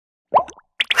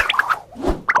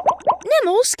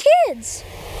Nimalz Kidz.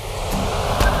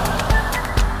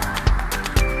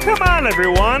 Come on,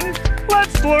 everyone.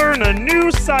 Let's learn a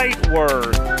new sight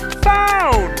word.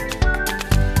 Found!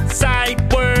 Sight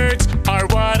words are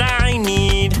what I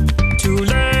need to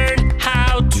learn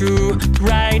how to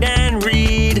write and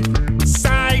read.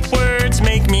 Sight words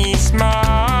make me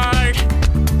smart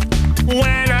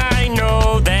when I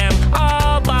know them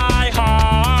all by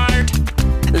heart.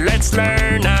 Let's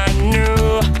learn a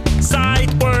new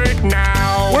sight word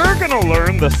now. We're gonna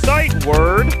learn the sight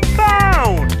word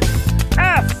found.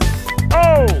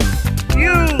 F-O-U-N-D.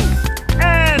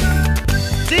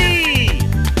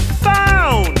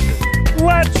 Found.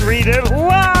 Let's read it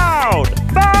loud.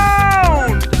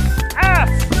 Found.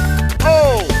 F-O-U-N-D.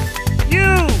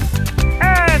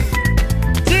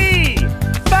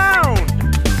 Found.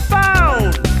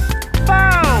 Found.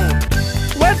 Found.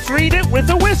 Let's read it with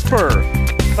a whisper.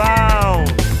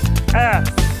 Found.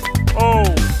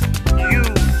 F-O-U-N-D.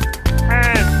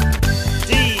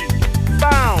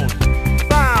 Found.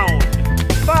 Found.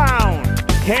 Found.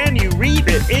 Can you read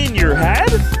it in your head?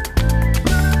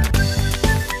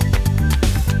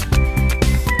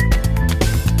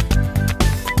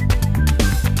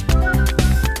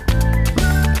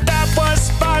 That was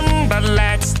fun, but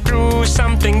let's do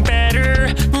something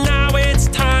better. Now it's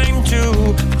time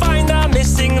to find the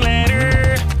missing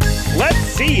letter. Let's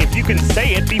see if you can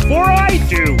say it before I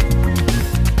do.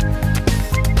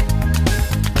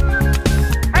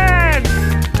 N.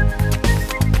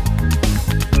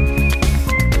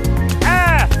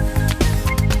 F.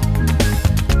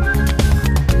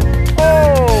 O.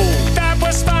 That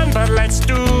was fun, but let's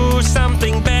do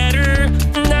something better.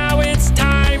 Now it's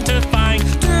time to find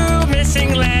two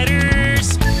missing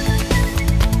letters.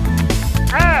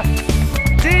 F.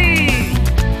 D.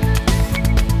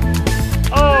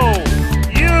 O.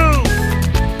 U.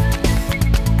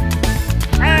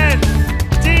 N.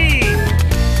 D.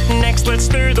 Next, let's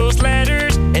stir those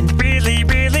letters and really,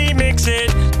 really mix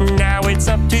it. Now it's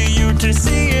up to you to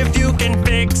see if you can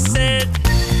fix it.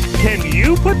 Can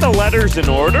you put the letters in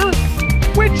order?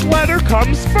 Which letter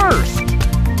comes first?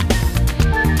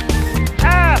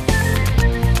 F.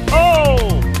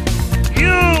 O.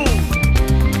 U.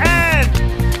 N.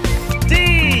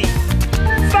 D.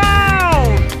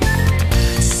 Found.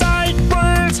 Sight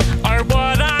words are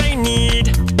what I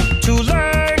need to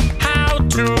learn how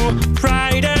to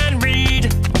write and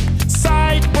read.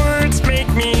 Sight words make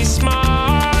me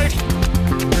smart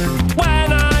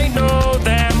when I know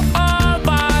them all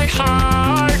by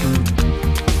heart.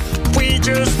 We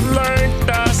just learned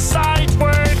the sight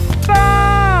word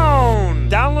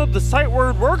Found. Download the sight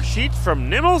word worksheets from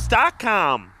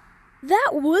Nimalz.com.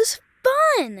 That was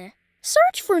fun.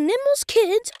 Search for Nimalz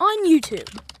Kidz on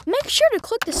YouTube. Make sure to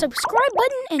click the subscribe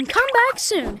button and come back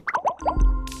soon.